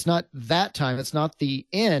 right? It's not that time. It's not the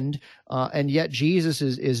end. And yet Jesus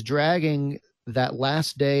is dragging that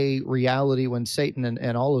last day reality when Satan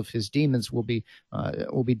and all of his demons will be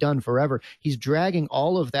done forever. He's dragging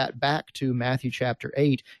all of that back to Matthew chapter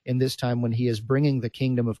 8 in this time when he is bringing the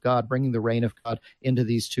kingdom of God, bringing the reign of God into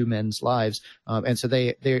these two men's lives. And so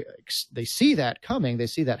they see that coming, they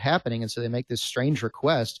see that happening, and so they make this strange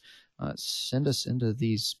request, send us into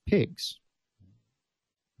these pigs.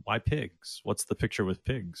 Why pigs? What's the picture with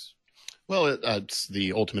pigs? Well, it's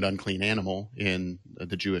the ultimate unclean animal in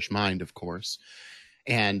the Jewish mind, of course.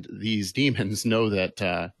 And these demons know that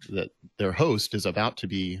that their host is about to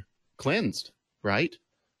be cleansed, right?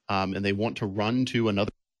 And they want to run to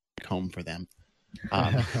another home for them.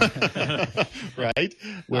 Right?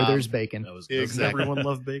 Where there's bacon. Exactly. Everyone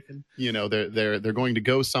love bacon? You know, they're going to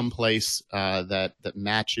go someplace that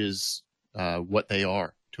matches what they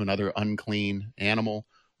are, to another unclean animal.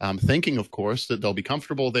 Thinking, of course, that they'll be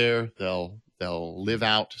comfortable there. They'll live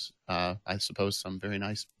out, I suppose, some very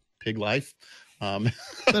nice pig life. But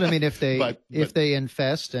I mean, if they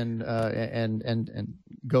infest and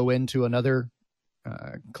go into another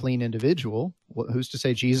clean individual, who's to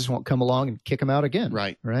say Jesus won't come along and kick them out again?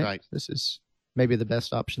 Right. This is maybe the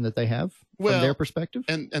best option that they have from their perspective.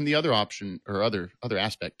 And the other option or other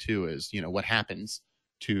aspect too is, you know, what happens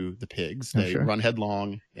to the pigs? They run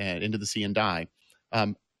headlong and into the sea and die.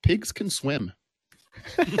 Pigs can swim.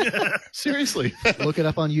 Seriously. Look it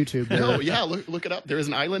up on YouTube. No, yeah, look it up. There is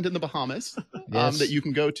an island in the Bahamas that you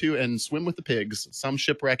can go to and swim with the pigs. Some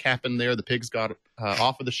shipwreck happened there. The pigs got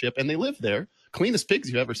off of the ship and they live there. Cleanest pigs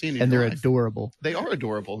you've ever seen in and your they're life. Adorable. They are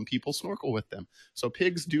adorable, and people snorkel with them. So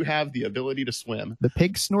pigs do have the ability to swim. The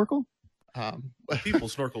pigs snorkel? People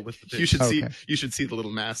snorkel with the pigs. You should see the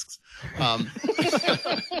little masks.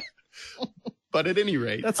 But at any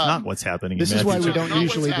rate, that's not what's happening. This is why we don't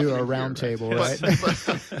usually do a round table, right?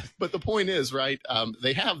 But the point is, right,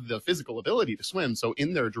 they have the physical ability to swim. So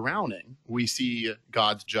in their drowning, we see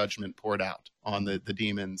God's judgment poured out on the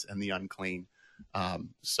demons and the unclean.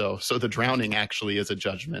 So the drowning actually is a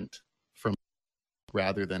judgment from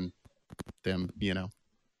rather than them, you know.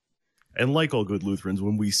 And like all good Lutherans,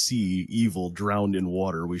 when we see evil drowned in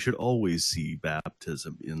water, we should always see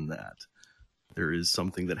baptism in that. There is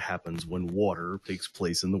something that happens when water takes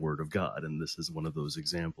place in the Word of God, and this is one of those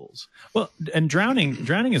examples. Well, and drowning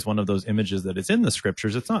is one of those images that it's in the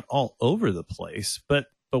scriptures. It's not all over the place, but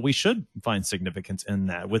we should find significance in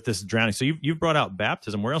that with this drowning. So you've brought out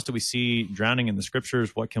baptism. Where else do we see drowning in the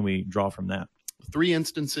scriptures? What can we draw from that? 3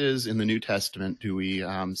 instances in the New Testament do we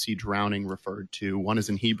see drowning referred to. One is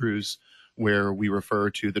in Hebrews, where we refer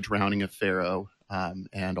to the drowning of Pharaoh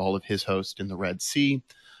and all of his host in the Red Sea.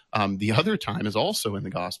 The other time is also in the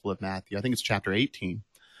Gospel of Matthew. I think it's chapter 18,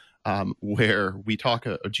 where we talk.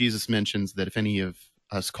 Jesus mentions that if any of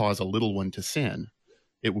us cause a little one to sin,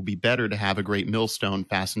 it would be better to have a great millstone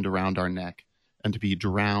fastened around our neck and to be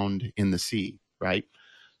drowned in the sea. Right.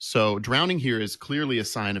 So drowning here is clearly a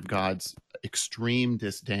sign of God's extreme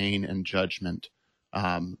disdain and judgment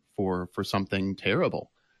for something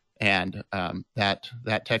terrible. And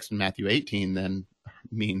that text in Matthew 18 then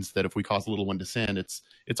means that if we cause a little one to sin, it's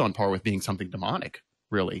on par with being something demonic,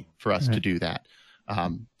 really, for us to do that.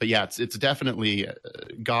 But yeah, it's definitely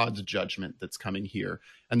God's judgment that's coming here.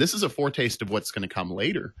 And this is a foretaste of what's going to come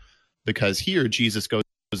later, because here Jesus goes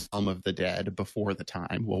to the realm of the dead before the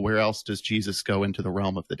time. Well, where else does Jesus go into the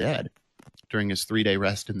realm of the dead? During his 3-day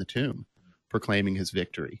rest in the tomb, proclaiming his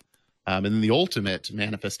victory. And then the ultimate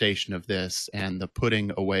manifestation of this and the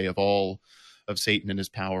putting away of all of Satan and his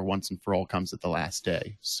power once and for all comes at the last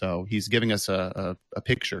day. So he's giving us a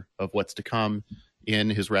picture of what's to come in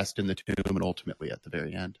his rest in the tomb and ultimately at the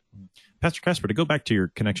very end. Pastor Casper, to go back to your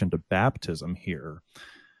connection to baptism here,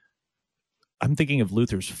 I'm thinking of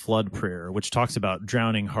Luther's flood prayer, which talks about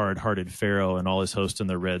drowning hard-hearted Pharaoh and all his host in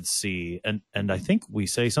the Red Sea. And I think we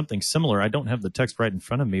say something similar. I don't have the text right in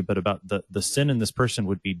front of me, but about the sin in this person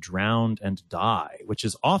would be drowned and die, which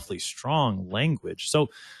is awfully strong language.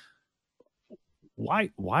 So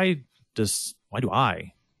why do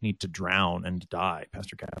I need to drown and die,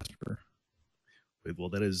 Pastor Casper? Well,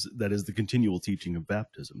 that is the continual teaching of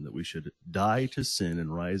baptism, that we should die to sin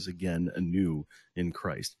and rise again anew in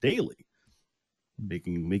Christ daily.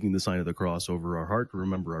 Making the sign of the cross over our heart to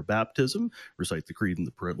remember our baptism, recite the creed and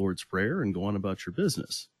the Lord's Prayer, and go on about your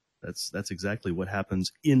business. That's exactly what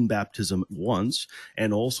happens in baptism once,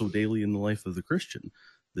 and also daily in the life of the Christian.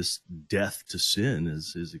 This death to sin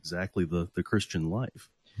is exactly the Christian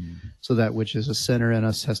life. So that which is a sinner in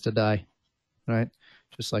us has to die, right?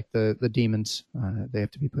 Just like the demons, they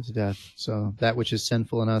have to be put to death. So that which is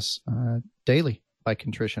sinful in us daily by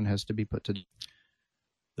contrition has to be put to death.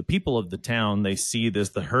 The people of the town, they see this,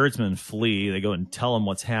 the herdsmen flee, they go and tell them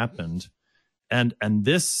what's happened. And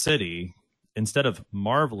this city, instead of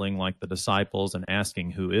marveling like the disciples and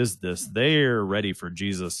asking, who is this? They're ready for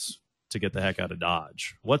Jesus to get the heck out of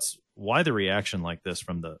Dodge. Why the reaction like this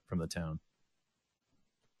from the town?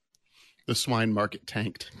 The swine market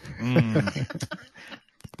tanked.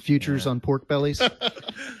 Futures on pork bellies.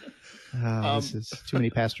 This is too many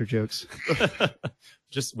pastor jokes.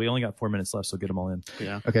 We only got 4 minutes left, so get them all in.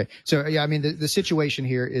 Yeah. Okay. So, yeah, I mean, the situation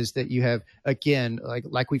here is that you have, again,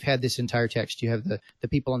 like we've had this entire text, you have the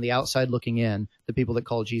people on the outside looking in, the people that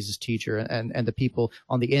call Jesus teacher, and the people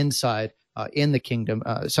on the inside in the kingdom,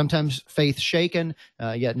 sometimes faith shaken,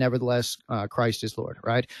 yet nevertheless, Christ is Lord,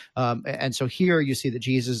 right? And so here you see that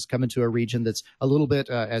Jesus is coming to a region that's a little bit,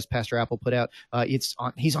 as Pastor Apple put out, he's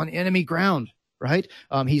on enemy ground, right?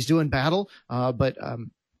 He's doing battle, but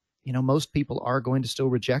most people are going to still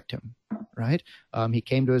reject him, right? He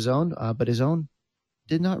came to his own, but his own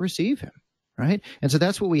did not receive him, right? And so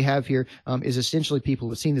that's what we have here, is essentially people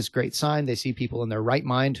who have seen this great sign. They see people in their right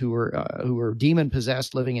mind who are demon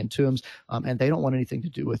possessed, living in tombs, and they don't want anything to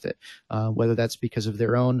do with it. Whether that's because of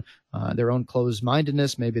their own closed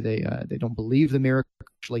mindedness, maybe they don't believe the miracle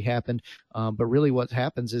actually happened. But really, what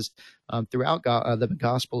happens is throughout the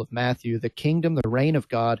Gospel of Matthew, the kingdom, the reign of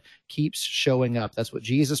God keeps showing up. That's what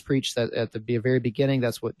Jesus preached at the very beginning.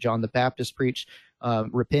 That's what John the Baptist preached.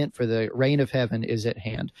 Repent, for the reign of heaven is at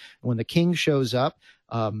hand. When the king shows up,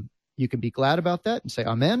 you can be glad about that and say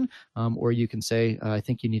amen, or you can say, I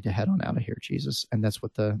think you need to head on out of here, Jesus. And that's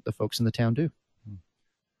what the folks in the town do.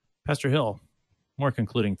 Pastor Hill, more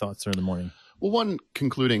concluding thoughts during the morning. Well, one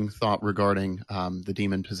concluding thought regarding the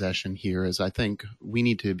demon possession here is I think we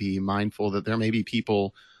need to be mindful that there may be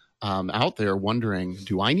people out there wondering,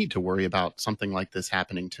 do I need to worry about something like this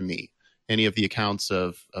happening to me? Any of the accounts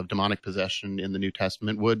of demonic possession in the New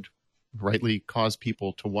Testament would rightly cause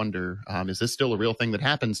people to wonder, is this still a real thing that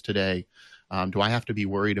happens today? Do I have to be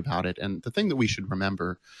worried about it? And the thing that we should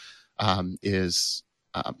remember is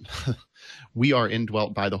we are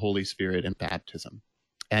indwelt by the Holy Spirit in baptism.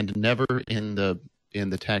 And never in the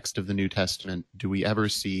text of the New Testament do we ever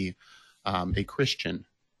see a Christian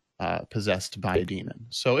possessed by a demon.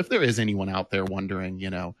 So if there is anyone out there wondering,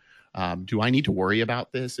 do I need to worry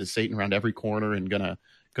about this? Is Satan around every corner and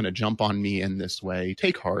gonna jump on me in this way?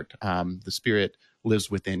 Take heart. The Spirit lives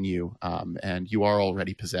within you, and you are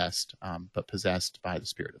already possessed, but possessed by the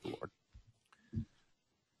Spirit of the Lord.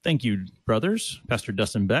 Thank you, brothers. Pastor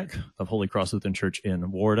Dustin Beck of Holy Cross Lutheran Church in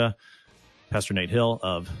Warda, Pastor Nate Hill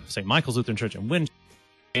of St. Michael's Lutheran Church in Winchester,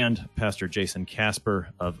 and Pastor Jason Casper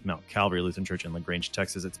of Mount Calvary Lutheran Church in LaGrange,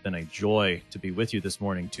 Texas. It's been a joy to be with you this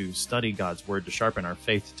morning to study God's Word, to sharpen our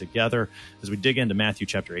faith together as we dig into Matthew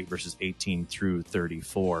chapter 8, verses 18 through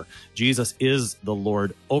 34. Jesus is the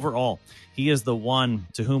Lord over all. He is the one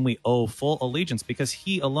to whom we owe full allegiance because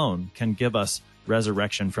he alone can give us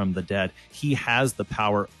resurrection from the dead. He has the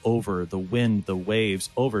power over the wind, the waves,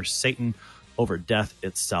 over Satan, over death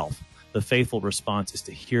itself. The faithful response is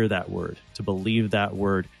to hear that word, to believe that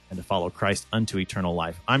word, and to follow Christ unto eternal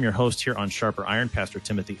life. I'm your host here on Sharper Iron, Pastor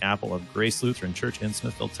Timothy Apple of Grace Lutheran Church in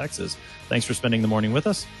Smithville, Texas. Thanks for spending the morning with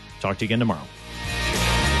us. Talk to you again tomorrow.